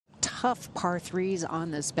tough par threes on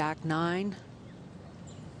this back nine.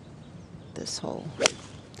 This hole,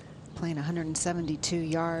 playing 172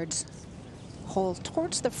 yards. Hole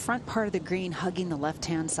towards the front part of the green, hugging the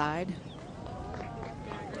left-hand side.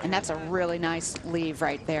 And that's a really nice leave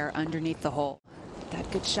right there underneath the hole. That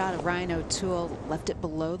good shot of Ryan O'Toole left it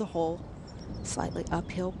below the hole. Slightly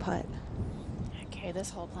uphill putt. Okay, this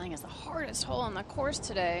hole playing is the hardest hole on the course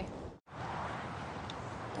today.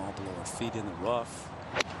 Ball below our feet in the rough.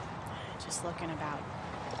 Just looking about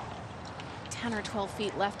 10 or 12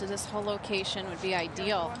 feet left of this whole location would be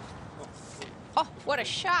ideal. Oh, what a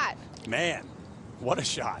shot. Man, what a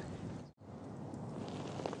shot.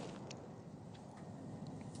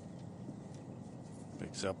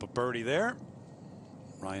 Picks up a birdie there.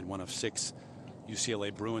 Ryan, one of 6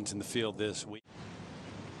 UCLA Bruins in the field this week.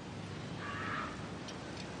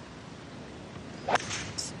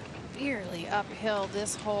 Severely uphill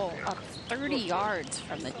this hole, up 30 yards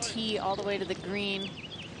from the tee all the way to the green.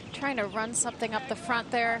 Trying to run something up the front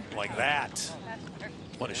there. Like that.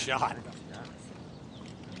 What a shot.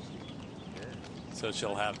 So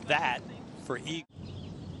she'll have that for each.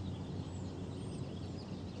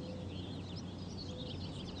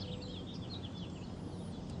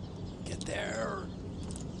 Get there.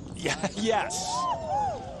 Yeah, yes.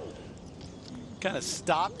 Kind of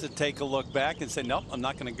stop to take a look back and say, nope, I'm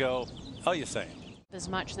not going to go. Oh, you say? As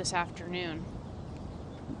much this afternoon.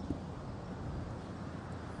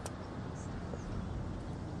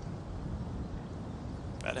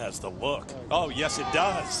 That has the look. Oh, yes, it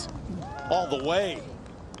does. All the way.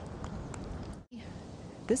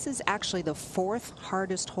 This is actually the 4th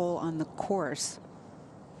hardest hole on the course.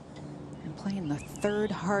 And playing the 3rd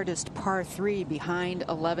hardest par 3 behind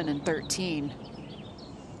 11 and 13.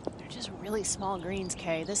 They're just really small greens,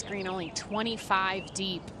 Kay. This green only 25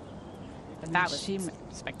 deep. But that was a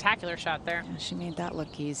spectacular shot there. Yeah, she made that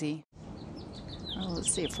look easy. Well,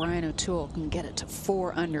 let's see if Ryan O'Toole can get it to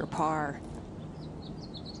 4 under par.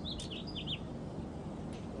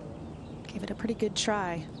 Gave it a pretty good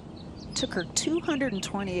try. Took her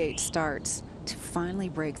 228 starts to finally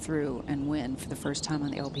break through and win for the first time on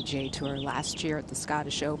the LPGA Tour last year at the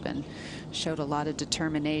Scottish Open. Showed a lot of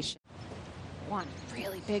determination. One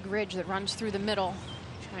really big ridge that runs through the middle.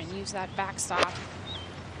 Try and use that backstop.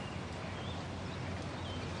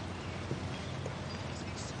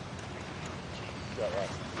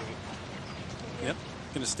 Yep,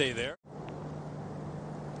 gonna stay there.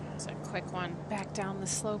 It's a quick one back down the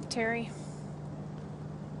slope, Terry.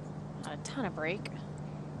 Not a ton of break.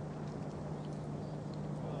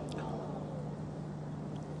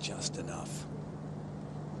 Just enough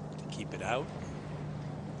to keep it out.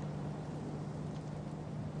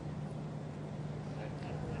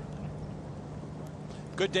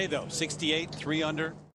 Good day though, 68, 3 under.